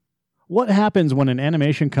What happens when an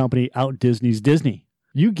animation company out-Disneys Disney?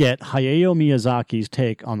 You get Hayao Miyazaki's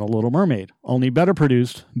take on The Little Mermaid, only better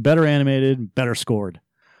produced, better animated, better scored.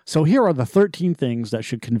 So here are the 13 things that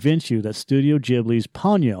should convince you that Studio Ghibli's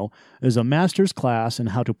Ponyo is a master's class in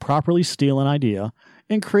how to properly steal an idea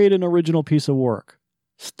and create an original piece of work.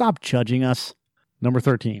 Stop judging us. Number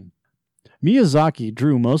 13. Miyazaki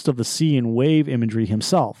drew most of the sea and wave imagery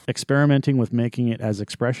himself, experimenting with making it as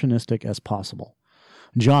expressionistic as possible.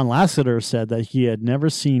 John Lasseter said that he had never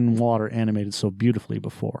seen water animated so beautifully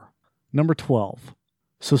before. Number 12.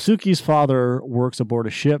 Sasuke's father works aboard a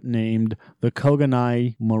ship named the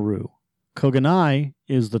Koganai Maru. Koganai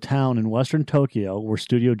is the town in western Tokyo where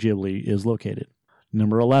Studio Ghibli is located.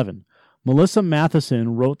 Number 11. Melissa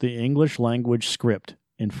Matheson wrote the English language script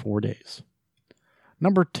in 4 days.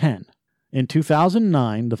 Number 10. In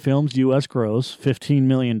 2009, the film's U.S. gross, $15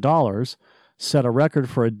 million, set a record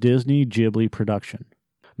for a Disney Ghibli production.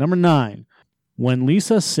 Number 9. When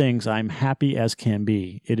Lisa sings I'm Happy as Can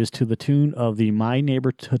Be, it is to the tune of the My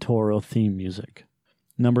Neighbor Totoro theme music.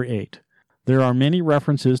 Number 8. There are many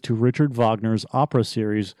references to Richard Wagner's opera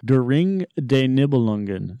series Der Ring des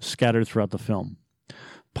Nibelungen scattered throughout the film.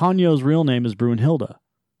 Ponyo's real name is Brunhilde,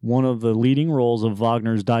 one of the leading roles of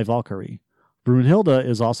Wagner's Die Valkyrie. Brunhilde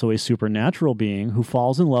is also a supernatural being who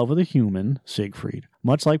falls in love with a human, Siegfried,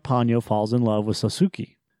 much like Ponyo falls in love with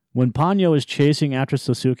Sasuke. When Ponyo is chasing after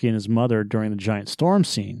Sasuke and his mother during the giant storm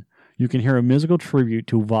scene, you can hear a musical tribute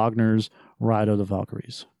to Wagner's Ride of the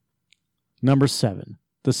Valkyries. Number 7.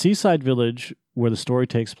 The seaside village where the story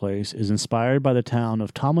takes place is inspired by the town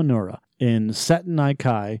of Tamanura in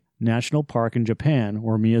Setonaikai National Park in Japan,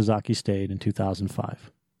 where Miyazaki stayed in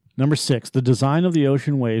 2005. Number 6. The design of the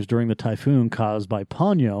ocean waves during the typhoon caused by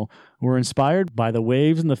Ponyo were inspired by the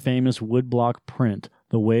waves in the famous woodblock print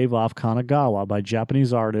The Wave Off Kanagawa by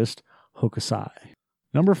Japanese artist Hokusai.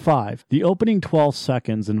 Number 5. The opening 12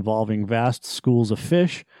 seconds involving vast schools of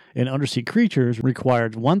fish and undersea creatures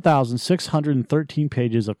required 1,613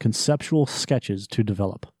 pages of conceptual sketches to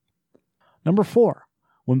develop. Number 4.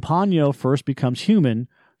 When Ponyo first becomes human,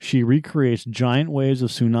 she recreates giant waves of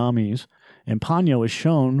tsunamis, and Ponyo is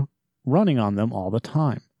shown running on them all the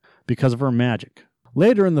time because of her magic.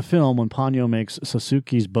 Later in the film, when Ponyo makes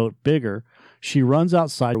Sasuke's boat bigger, she runs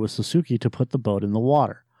outside with Sasuke to put the boat in the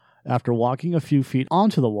water. After walking a few feet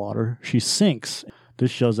onto the water, she sinks. This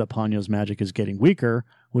shows that Ponyo's magic is getting weaker,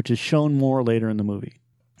 which is shown more later in the movie.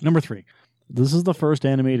 Number 3. This is the first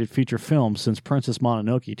animated feature film since Princess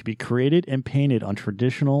Mononoke to be created and painted on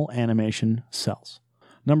traditional animation cells.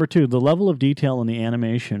 Number 2, the level of detail in the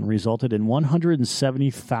animation resulted in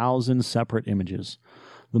 170,000 separate images,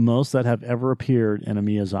 the most that have ever appeared in a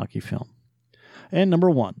Miyazaki film. And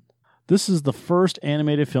number 1, this is the first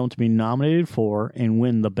animated film to be nominated for and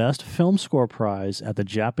win the Best Film Score prize at the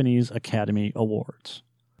Japanese Academy Awards.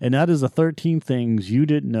 And that is the 13 things you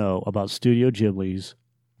didn't know about Studio Ghibli's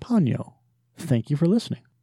Ponyo. Thank you for listening.